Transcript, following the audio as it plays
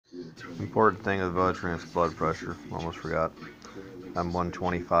Important thing with votrient's blood pressure. Almost forgot. I'm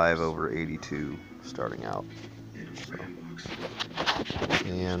 125/82 starting out. So.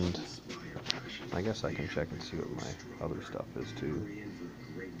 And I guess I can check and see what my other stuff is too.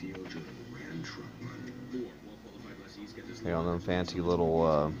 You know, them fancy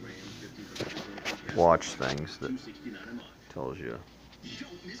little watch things that tells you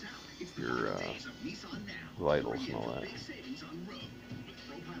your vitals and all that.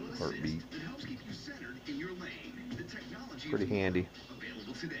 Heartbeat. Pretty handy.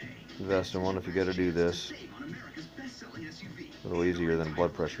 Invest in one if you got to do this. A little easier than a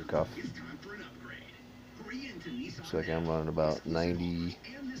blood pressure cuff. Looks like I'm running about 90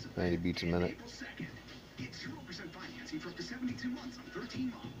 beats a minute.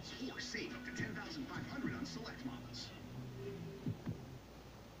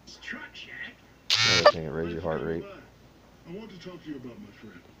 Another thing that raises your heart rate. I want to talk to you about my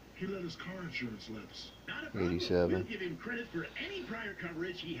friend. He let his car insurance lapse. 87. We'll give him credit for any prior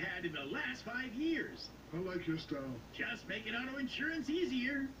coverage he had in the last 5 years. I like your style. Just making auto insurance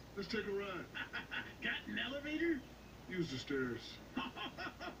easier. Let's take a ride. Got an elevator? Use the stairs.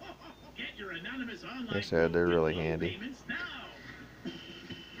 Get your anonymous online. They said they're really handy.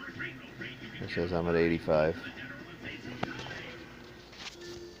 It says I'm at 85.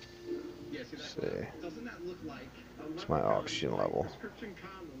 Let's see. It's my oxygen level.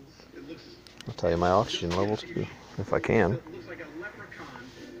 I'll tell you my oxygen level too, if I can.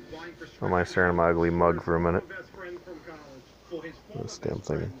 I might stare at my ugly mug for a minute. This damn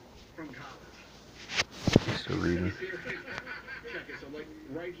thing. Still reading.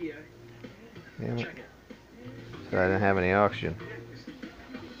 Damn it. Said I didn't have any oxygen.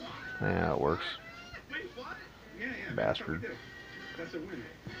 Yeah, it works. Bastard.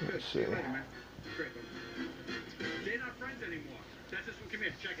 Let's see. They're not friends anymore. That's this one. Come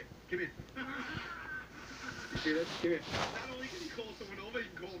here. Check it. Come here. You see this? Come here. Not only can you call someone over, you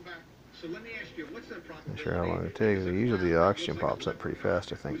can call them back. So let me ask you, what's the problem? Not sure how long it takes. Usually the oxygen pops up pretty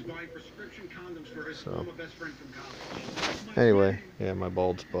fast, I think. So, anyway, yeah, my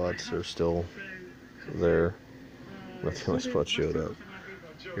bald spots are still there. But the only spots showed up.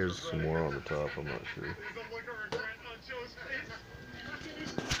 Here's some more on the top, I'm not sure.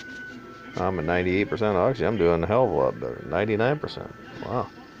 I'm at 98% oxygen. I'm doing a hell of a lot better. 99%. Wow.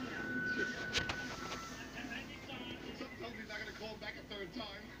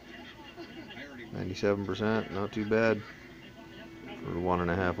 97%, not too bad for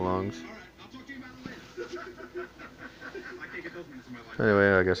 1.5 lungs.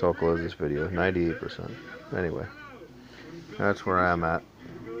 Anyway, I guess I'll close this video. 98%. Anyway, that's where I'm at.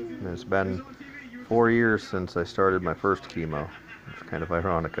 And it's been 4 years since I started my first chemo. It's kind of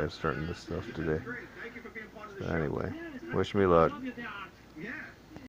ironic I'm starting this stuff today. So anyway, wish me luck.